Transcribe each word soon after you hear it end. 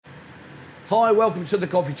Hi, welcome to the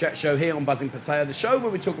Coffee Chat Show here on Buzzing Pattaya, the show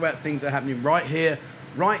where we talk about things that are happening right here,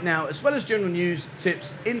 right now, as well as general news, tips,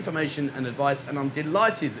 information and advice. And I'm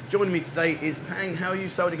delighted that joining me today is Pang. How are you?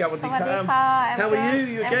 How are you? How are you?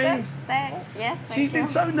 You okay? Thanks. Yes, She's been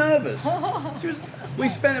so nervous. We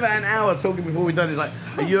spent about an hour talking before we done it. Like,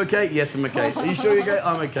 are you okay? Yes, I'm okay. Are you sure you're okay?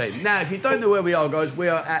 I'm okay. Now, if you don't know where we are, guys, we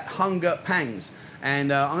are at Hunger Pangs.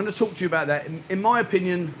 And I'm going to talk to you about that. In my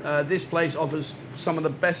opinion, this place offers some of the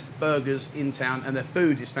best burgers in town, and their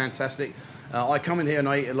food is fantastic. I come in here and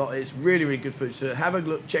I eat a lot. It's really, really good food. So have a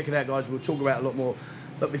look, check it out, guys. We'll talk about it a lot more.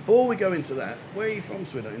 But before we go into that, where are you from,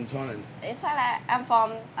 Sweden, in Thailand? In Thailand, I'm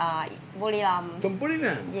from Buriram. From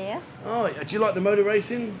Buriram? Yes. Oh, do you like the motor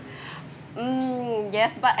racing?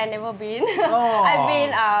 Yes, but I never been. Oh. I've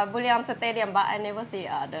been Buriram Stadium, but I never see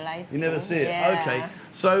the lights. You never see it? Yeah. Okay.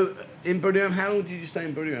 So in Buriram, how long did you stay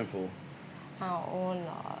in Buriram for? How old?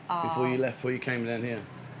 Before you came down here?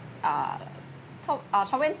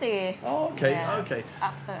 20. Oh, okay, Yeah. okay.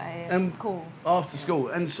 After I school. After school.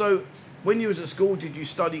 And so when you was at school, did you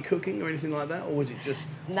study cooking or anything like that? Or was it just...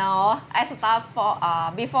 No, I start for,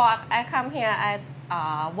 before I come here, I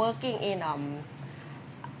working in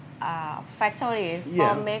factory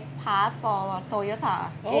Yeah. for make part for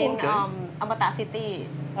Toyota Oh, in okay. Amata City.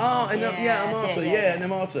 Oh, and Amata, in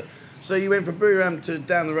Amata. So you went from Buriram to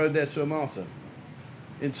down the road there to Amata,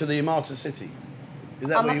 into the Amata city. Is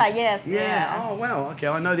that where Amata, you... yes. Yeah. Oh, wow. Okay,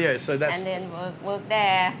 I know the area. So that's... And then work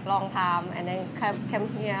there long time, and then come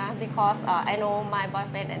here because I know my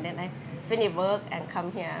boyfriend, and then I finish work and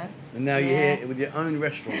come here. And now you're here with your own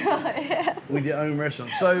restaurant. Yes. With your own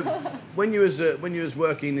restaurant. So when you was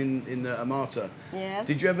working in Amata, Yes.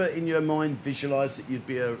 did you ever in your mind visualize that you'd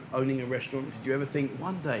be owning a restaurant? Did you ever think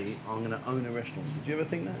one day I'm going to own a restaurant? Did you ever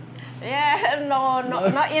think that? Yeah,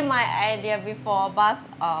 not in my idea before, but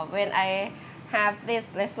when I have this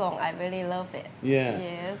restaurant, I really love it. Yeah.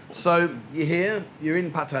 Yes. So you're here, you're in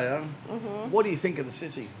Pattaya. What do you think of the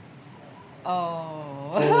city?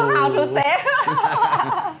 Oh. How to say?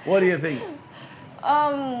 What do you think?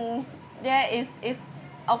 Yeah, it's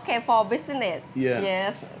okay for business. Yeah.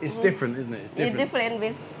 Yes. It's different, isn't it? It's different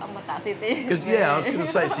with Amata City. Because I was going to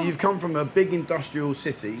say, so you've come from a big industrial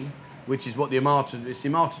city, which is what the Amata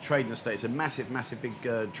trading estate. It's a massive, big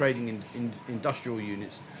trading in industrial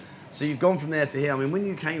units. So you've gone from there to here. I mean, when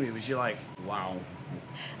you came here, you're like, wow.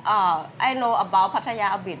 I know about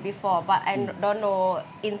Pattaya a bit before, but I don't know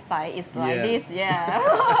inside it's like this.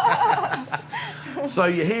 Yeah. So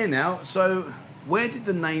you're here now. So where did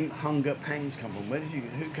the name Hunger Pangs come from?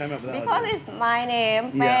 Who came up with that Because idea? it's my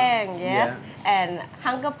name, Yeah. Pang, yes. And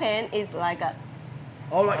Hunger Pain is like a...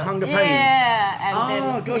 Oh, like Hunger Pains. Yeah, and then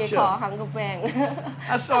we gotcha. call Hunger Pang.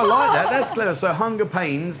 I like that. That's clever. So Hunger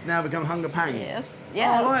Pains now become Hunger Pangs. Yes. Oh,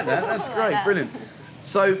 I like that. That's Like great. that. Brilliant.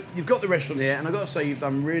 So you've got the restaurant here, and I've got to say you've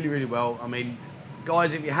done really, really well. I mean,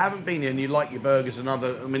 guys, if you haven't been here and you like your burgers and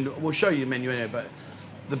we'll show you the menu anyway, but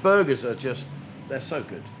the burgers are just, they're so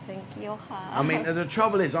good. Thank you. I mean, the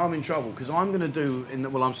trouble is I'm in trouble because I'm going to do,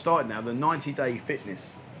 I'm starting now, the 90-day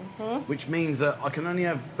fitness, which means that I can only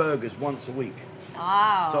have burgers once a week.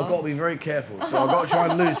 Wow. So I've got to be very careful. So I've got to try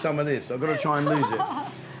and lose some of this. I've got to try and lose it.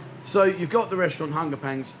 So you've got the restaurant, Hunger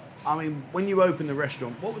Pangs. I mean, when you opened the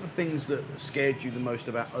restaurant, what were the things that scared you the most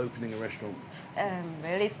about opening a restaurant?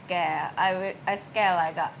 Really scared. I scared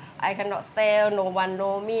like I cannot sell, no one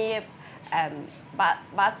know me. But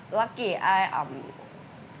lucky how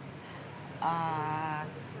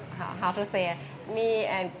to say, me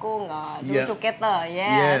and Kung do together.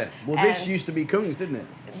 Yeah. Well, this used to be Kung's, didn't it?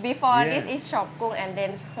 Before this is shop Kung, and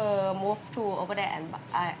then her moved to over there, and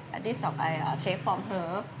this shop I take from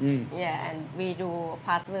her. Yeah, and we do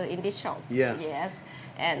partner in this shop. Yeah. Yes,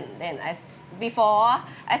 and then before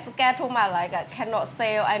I scared too much, like I cannot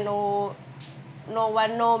sell. I know no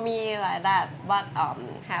one know me like that, but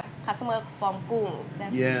have customer from Kung.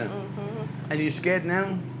 Yeah. And you're scared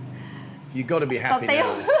now? You got to be happy Still.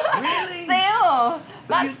 now. Really? Still,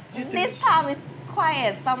 but you think this time is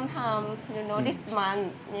quiet. Sometimes, this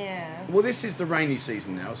month, yeah. Well, this is the rainy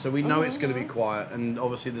season now, so we know it's going to be quiet, and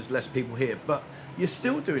obviously there's less people here. But you're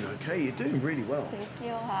still doing okay. You're doing really well. Thank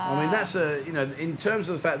you. I mean, that's in terms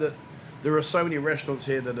of the fact that there are so many restaurants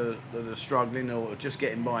here that are struggling or just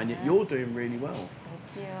getting by, and yet you're doing really well.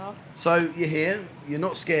 Thank you. So you're here. You're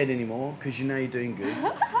not scared anymore because you know you're doing good.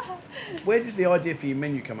 Where did the idea for your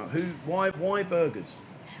menu come up? Why burgers?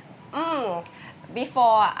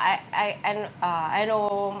 Before I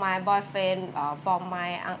know my boyfriend from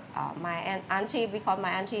my auntie, because my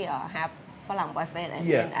auntie haveฝรั่งboyfriend, and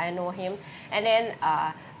then I know him, and then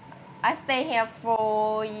I stay here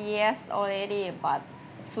 4 years already, but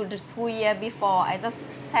 2 years before I just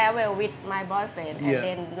travel with my boyfriend and Yeah.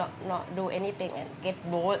 then not do anything and get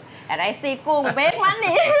bored and I see Kung make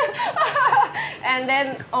money and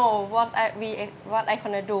then what I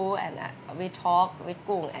gonna do and we talk with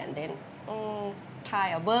Kung and then try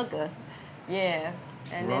a burgers and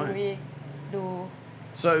Right. then we do.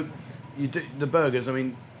 So you do the burgers. I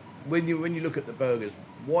mean, when you look at the burgers,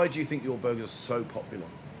 why do you think your burgers are so popular?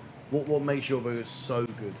 What makes your burgers so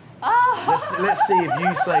good? Let's see if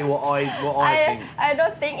you say what I think. I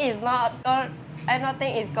don't think it's not. I don't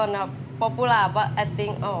think it's gonna popular, but I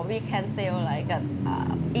think we can sell like a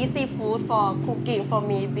easy food for cooking for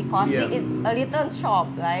me because Yeah. it's a little shop,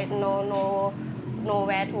 right?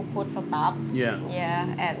 Nowhere to put stuff. Yeah. Yeah,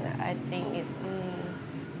 and I think it's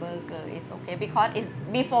burger is okay because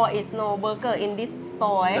before it's no burger in this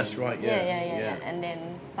store. That's right. Yeah. Yeah. And then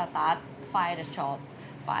start find the shop,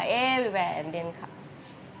 find everywhere, and then.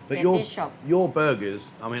 But get this shop. your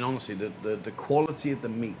burgers, I mean, honestly, the quality of the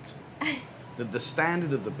meat, the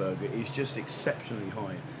standard of the burger is just exceptionally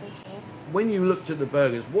high. When you looked at the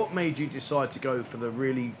burgers, what made you decide to go for the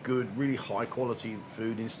really good, really high quality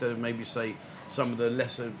food instead of maybe say some of the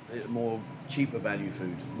lesser, more cheaper value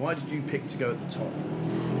food? Why did you pick to go at the top?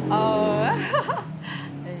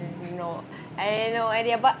 No, I have no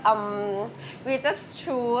idea, but we just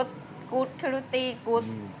choose good quality, good.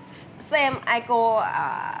 Same, I go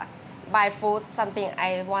buy food, something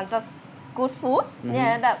I want just good food.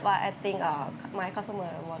 Yeah, that's why I think my customer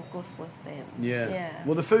want good food. Same. Yeah.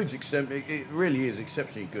 Well, the food's it really is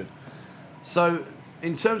exceptionally good. So,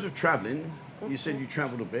 in terms of traveling, you said you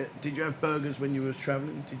travelled a bit. Did you have burgers when you were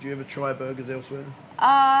traveling? Did you ever try burgers elsewhere?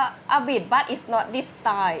 A bit, but it's not this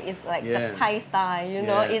style. It's like the Thai style, you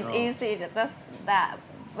know. Yeah. It's easy, just that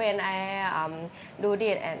when I do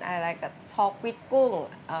this and I like talk with Kung,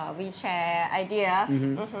 we share idea,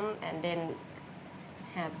 and then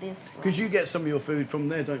have this. Because you get some of your food from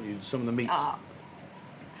there, don't you? Some of the meats.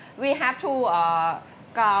 We have to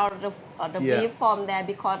guard the beef from there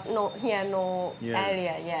because no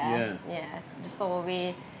area. Yeah. So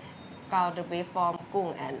we guard the beef from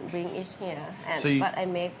Kung and bring it here. And So but I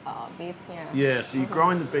make beef here. Yeah, so you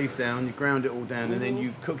grind the beef down, you ground it all down, and then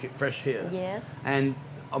you cook it fresh here. Yes. And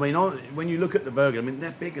I mean, when you look at the burger, I mean,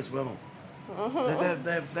 they're big as well.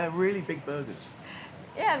 They're really big burgers.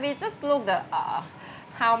 Yeah, we just look at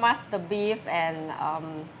how much the beef and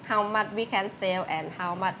how much we can sell and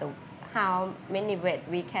how many weight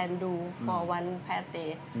we can do for one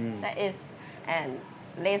patty. That is, and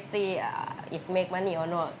let's see it's make money or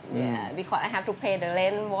not. Yeah, because I have to pay the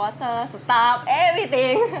rent, water, stuff,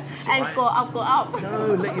 everything, and right. go up.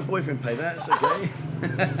 No, let your boyfriend pay that. It's okay.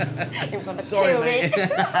 You're gonna Sorry, kill mate.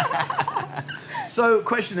 me. So,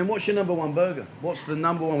 question then, what's your number one burger? What's the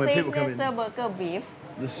number one when people come in? Signature burger beef.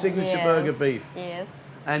 The signature Yes. burger beef. Yes.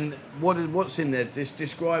 And what's in there?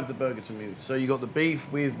 Describe the burger to me. So you got the beef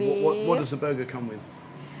with what does the burger come with?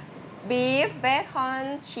 Beef,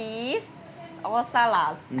 bacon, cheese, or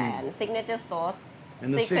salad, and signature sauce.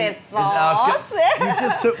 And the Secret sig- I was sauce. go- you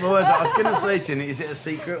just took my words out. I was going to say to you, is it a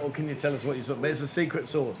secret or can you tell us what you saw? But it's a secret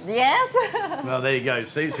sauce. Yes. Well, there you go.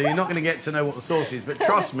 See, so you're not going to get to know what the sauce is, but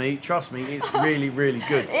trust me, it's really, really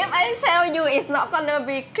good. If I tell you, it's not gonna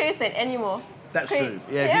be Christian anymore. That's true.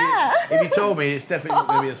 Yeah. Yeah. If you told me, it's definitely not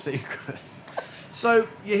going to be a secret. So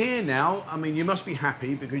you're here now. I mean, you must be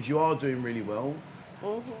happy because you are doing really well.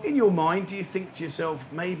 In your mind, do you think to yourself,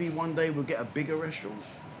 maybe one day we'll get a bigger restaurant?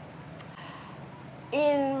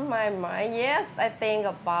 In my mind, yes, I think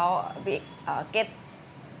about get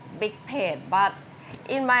big paid, but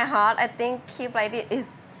in my heart, I think keep like this is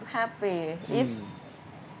happy. If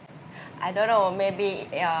I don't know, maybe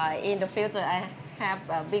in the future I have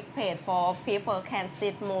a big paid for people can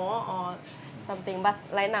sit more or something, but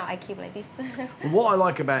right now I keep like this. What I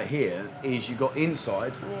like about here is you've got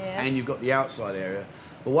inside and you've got the outside area.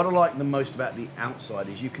 But what I like the most about the outside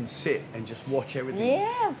is you can sit and just watch everything.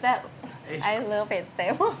 Yes, I love it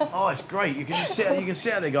so. Oh, it's great. You can just sit. You can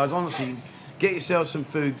sit out there, guys. Honestly, get yourself some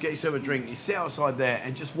food, get yourself a drink. You sit outside there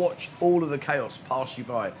and just watch all of the chaos pass you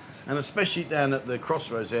by, and especially down at the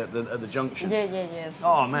crossroads there at the junction. Yes.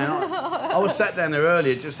 Oh man, I was sat down there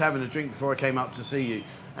earlier just having a drink before I came up to see you,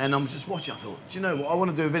 and I'm just watching. I thought, do you know what? I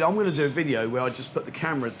want to do a video. I'm going to do a video where I just put the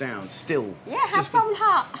camera down, still. Yeah,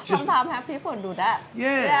 sometimes have people do that.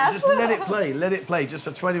 Yeah, Yes. just let it play, just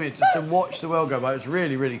for 20 minutes, just to watch the world go by. It's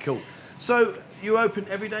really, really cool. So, you open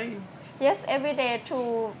every day? Yes, every day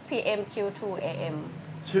 2 p.m. till 2 a.m.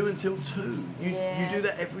 2 until 2? You Yes. do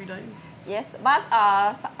that every day? Yes, but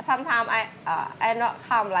sometimes I not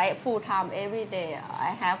come like full time every day.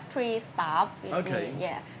 I have 3 staff with Okay. me.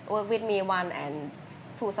 Yeah, work with me 1 and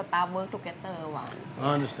two staff work together one.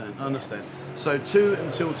 I understand. I understand. So 2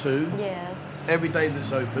 until 2. Yes. Every day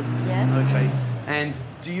that's open. Yes. Okay. And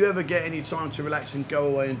do you ever get any time to relax and go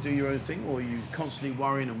away and do your own thing, or are you constantly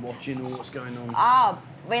worrying and watching all what's going on? Oh,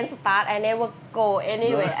 when start, I never go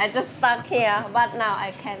anywhere. No. I just stuck here. But now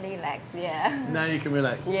I can relax. Yeah. Now you can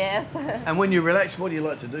relax. Yes. And when you relax, what do you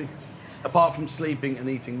like to do? Apart from sleeping and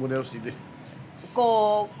eating, what else do you do?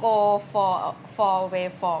 Go for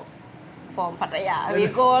away from Pattaya. We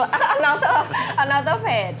go another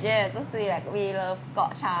place. Yeah, just like we love Koh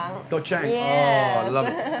Chang. Koh Chang. Yes. Oh, I love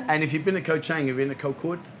it. And if you've been to Koh Chang, have you been to Koh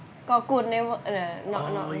Kud? Koh Kud never. No,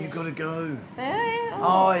 Oh, no. you got to go.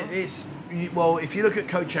 Oh. It's well. If you look at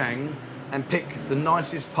Koh Chang and pick the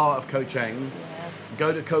nicest part of Koh Chang, Yes.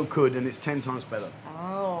 go to Koh Kud, and it's 10 times better.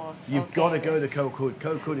 Oh. You've okay. got to go to Koh Kud.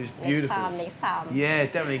 Koh Kud is beautiful. Next time. Yeah,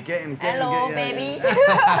 definitely get him. Hello, get baby.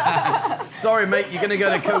 Sorry, mate, you're going to go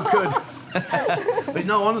to Koh Kud. But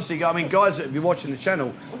no, honestly, I mean, guys, if you're watching the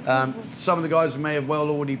channel, some of the guys may have well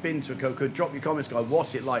already been to Koh Kud. Drop your comments, guys.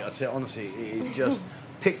 What's it like? I'd say honestly, it is just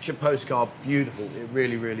picture postcard beautiful. It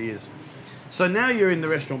really, really is. So now you're in the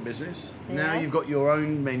restaurant business. Now Yes. you've got your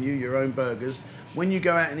own menu, your own burgers. When you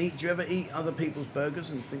go out and eat, do you ever eat other people's burgers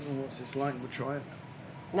and think, oh, what's this like? We'll try it.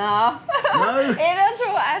 No. No? It's true.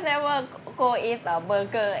 I never go eat a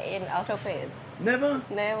burger in outer place. Never?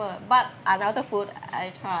 Never. But another food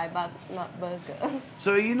I try, but not burger.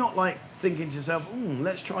 So are you not like thinking to yourself,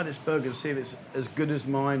 let's try this burger and see if it's as good as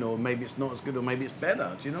mine, or maybe it's not as good, or maybe it's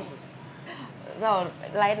better? Do you know? No,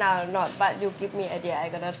 right now not. But you give me idea, I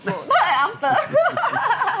gonna go after.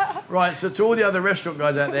 Right, so to all the other restaurant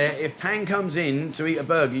guys out there, if Pang comes in to eat a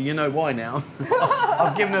burger, you know why now.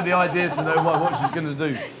 I've given her the idea to know what she's going to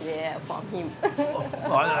do. Yeah, from him.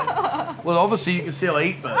 Well, obviously you can still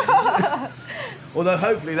eat burgers. Although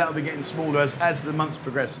hopefully that'll be getting smaller as the months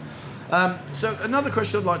progress. So another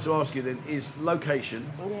question I'd like to ask you then is location.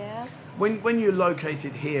 Yes. When you're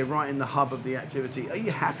located here, right in the hub of the activity, are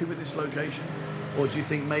you happy with this location? Or do you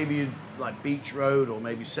think maybe you'd like Beach Road, or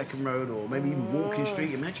maybe Second Road, or maybe even Walking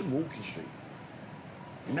Street? Imagine Walking Street.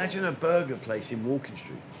 Imagine a burger place in Walking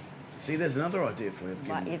Street. See, there's another idea for you.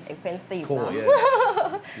 But it's expensive. Cool,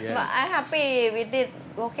 no? yeah. But I'm happy with this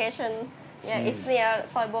location. Yeah, it's near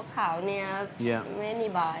Soi Lengkee, near many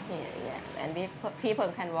bar here. Yeah, and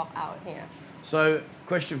people can walk out here. So,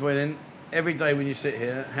 question for you then. Every day when you sit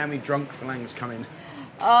here, how many drunk phalangs come in?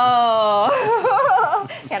 Oh,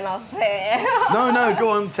 cannot say. No,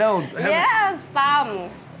 go on, tell. Yes,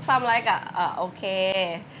 some like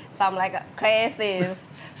okay, some like crazy,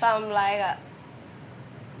 some like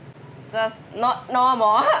just not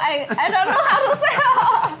normal. I don't know how to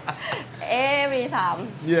say. Every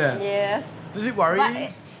time. Yeah. Yes. Does it worry you?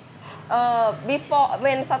 Before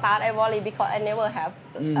when start I worry because I never have.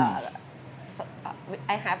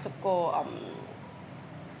 I have to go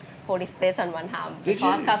police station one time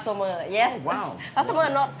because you? customer. Yes. Oh, wow. Customer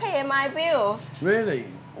not pay my bill. Really?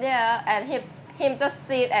 Yeah, and him just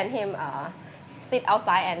sit and him sit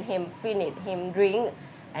outside and him finish him drink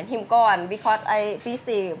and him gone because I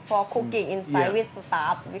busy for cooking inside with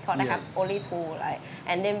staff because I have only two like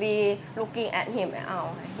and then we looking at him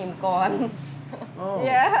and him gone. Oh.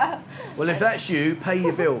 Yeah. Well, if that's you, pay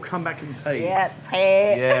your bill. Come back and pay. Yeah,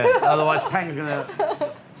 pay. Yeah. Otherwise, Pang's gonna.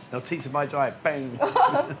 They'll teach by drive. Bang.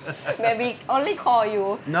 Maybe only call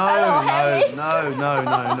you. No, Hello, Harry.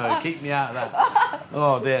 no. Keep me out of that.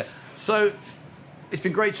 Oh dear. So, it's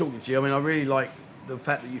been great talking to you. I mean, I really like the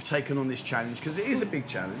fact that you've taken on this challenge because it is a big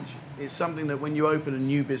challenge. It's something that when you open a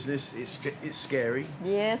new business, it's scary.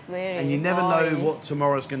 Yes, very. And you never know boring. what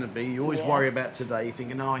tomorrow's going to be. You always Yeah. worry about today,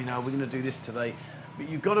 thinking, we're going to do this today. But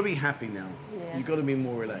you've got to be happy now. Yeah. You've got to be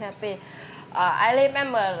more relaxed. Happy. I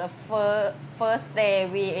remember the first day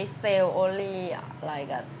we sell only like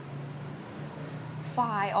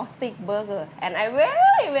 5 or 6 burgers, and I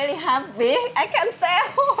very happy. I can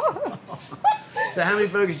sell. So how many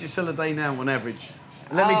burgers do you sell a day now on average?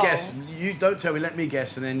 Let me Oh. guess. You don't tell me, let me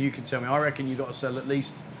guess, and then you can tell me. I reckon you've got to sell at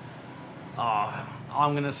least,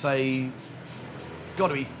 I'm going to say, got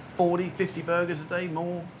to be 40, 50 burgers a day,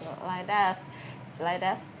 more? like that,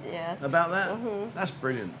 yes. About that? Mhm. That's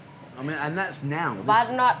brilliant. I mean, and that's now.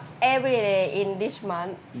 But not every day in this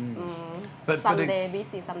month. But Some it- day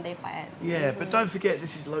busy, some day quiet. Yeah, but don't forget,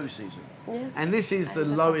 this is low season. Yes. And this is I the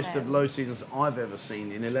understand lowest that. of low seasons I've ever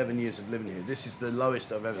seen in 11 years of living here. This is the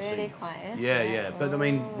lowest I've ever Very seen. quiet. Yeah. But I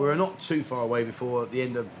mean, we're not too far away before the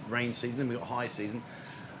end of rain season, then we've got high season.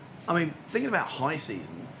 I mean, thinking about high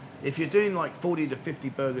season, if you're doing like 40 to 50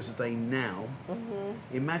 burgers a day now,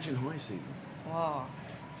 imagine high season. Wow.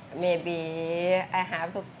 Maybe I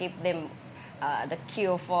have to give them the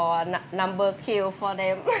queue for number queue for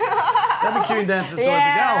them. They'll be queuing down to Soi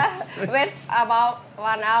Lengkee. Wait about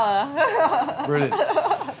 1 hour. Brilliant.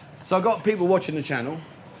 So I've got people watching the channel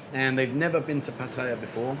and they've never been to Pattaya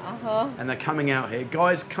before and they're coming out here.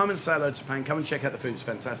 Guys, come and say hello to Japan, come and check out the food, it's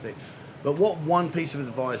fantastic. But what one piece of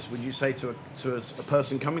advice would you say to a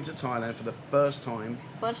person coming to Thailand for the first time?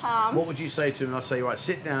 First time. What would you say to them? I'll say, right,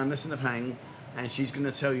 sit down, listen to Pang, and she's going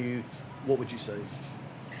to tell you, what would you say?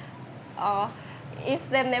 If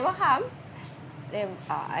they never come, then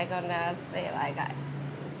I gonna say like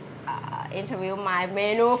interview my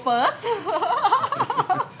menu first.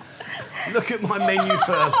 Look at my menu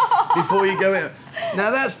first before you go in.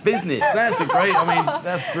 Now that's business. That's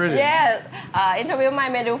that's brilliant. Yeah, interview my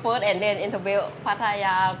menu first and then interview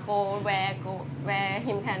Pattaya, go where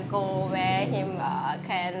him can go, where him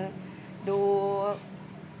can do.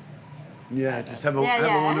 Yeah, just have a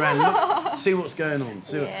wander around, look, see what's going on.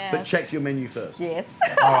 But check your menu first. Yes.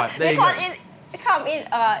 All right, there you go.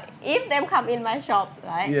 If them come in my shop,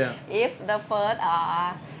 right? Yeah. If the first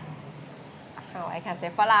how I can say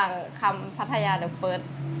ฝรั่ง come Pattaya the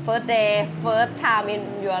first day, first time in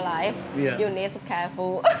your life, you need to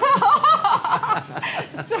careful.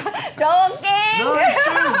 Joking. No, it's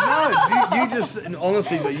true. No, you just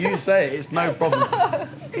honestly, but you say it, it's no problem.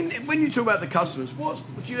 When you talk about the customers,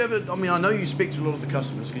 do you ever? I mean, I know you speak to a lot of the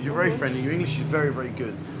customers because you're very friendly. Your English is very, very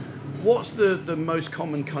good. What's the most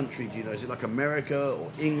common country, do you know? Is it like America or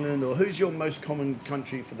England, or who's your most common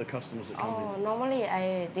country for the customers that come in? Normally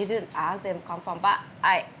I didn't ask them come from, but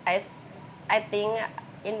I think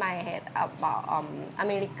in my head about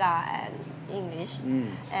America and English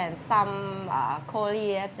and some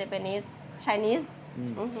Korea, Japanese, Chinese.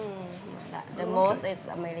 The most is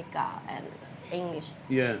America and English.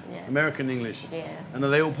 Yeah. American English. Yes. And are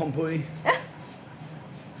they all pompoi?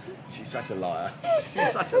 She's such a liar.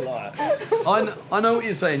 She's such a liar. I know what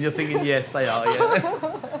you're saying. You're thinking, yes, they are,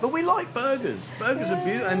 yeah. But we like burgers. Burgers are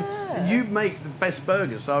beautiful. And you make the best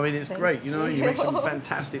burgers. So, I mean, it's great. You know, you make some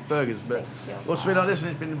fantastic burgers. But, well, sweetheart, listen,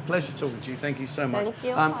 it's been a pleasure talking to you. Thank you so much. Thank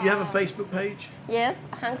you. You have a Facebook page? Yes,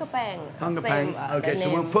 Hunger Pang. Hunger Pang. Okay, so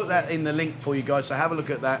we'll put that in the link for you guys. So have a look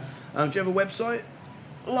at that. Do you have a website?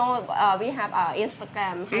 No, we have our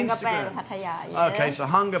Instagram, Hunger Pang Pattaya. Yes. Okay, so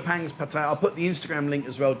Hunger Pangs Pattaya. I'll put the Instagram link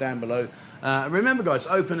as well down below. Remember, guys,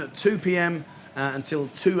 open at 2 p.m. Until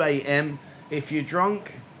 2 a.m. If you're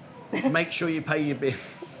drunk, make sure you pay your bill.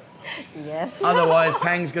 Yes. Otherwise,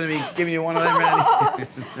 Pang's going to be giving you one of them round.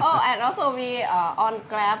 And also we are on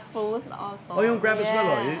Grab Foods also. Oh, you're on Grab as well,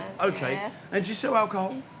 are you? Okay. Yes. And do you sell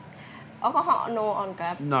alcohol? Alcohol, no on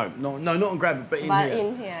Grab. No, not on Grab, but in here. But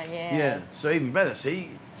in here, yes. Yeah, so even better.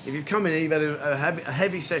 See, if you've come in and you've had a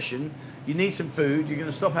heavy session, you need some food, you're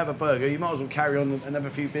going to stop, have a burger, you might as well carry on and have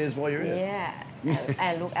a few beers while you're here. Yeah,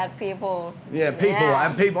 and look at people. Yeah,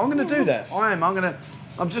 people. I'm going to do that.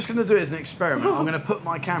 I'm just going to do it as an experiment. I'm going to put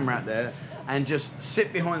my camera out there and just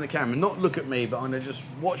sit behind the camera, not look at me, but I'm going to just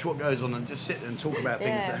watch what goes on and just sit and talk about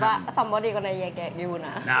things that happen. But somebody going to yell at you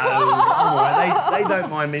now. No, I'm all right. They don't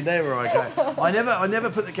mind me. They're all right. I never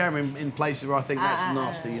put the camera in places where I think that's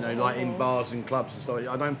nasty, you know, like in bars and clubs and stuff.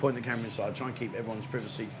 I don't point the camera inside. I try and keep everyone's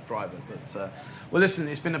privacy private. But, well, listen,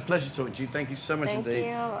 it's been a pleasure talking to you. Thank you so much indeed.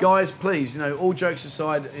 You. Guys, please, you know, all jokes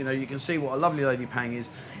aside, you know, you can see what a lovely lady Pang is.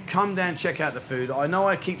 Come down, check out the food. I know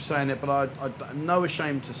I keep saying it, but I'm no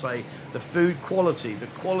ashamed to say the food quality, the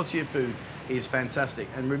quality of food is fantastic.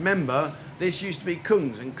 And remember, this used to be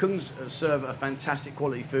Kung's, and Kung's serve a fantastic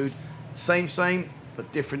quality food. Same,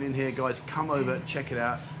 but different in here, guys. Come over, check it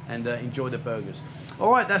out, and enjoy the burgers.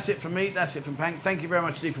 All right, that's it from me. That's it from Pang. Thank you very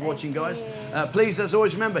much indeed for watching, guys. Please, as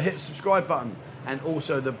always, remember, hit the subscribe button and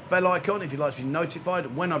also the bell icon if you'd like to be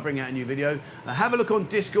notified when I bring out a new video. Have a look on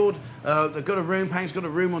Discord. They've got a room. Pang's got a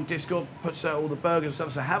room on Discord, puts out all the burgers and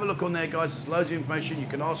stuff. So have a look on there, guys. There's loads of information. You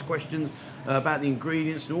can ask questions about the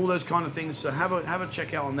ingredients and all those kind of things. So have a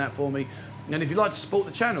check out on that for me. And if you'd like to support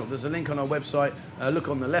the channel, there's a link on our website. Look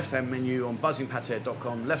on the left-hand menu on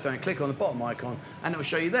buzzingpattaya.com. Left-hand, click on the bottom icon, and it will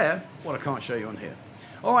show you there what I can't show you on here.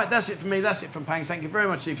 All right, that's it from me. That's it from Pang. Thank you very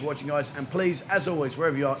much indeed for watching, guys. And please, as always,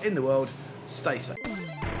 wherever you are in the world, stay safe.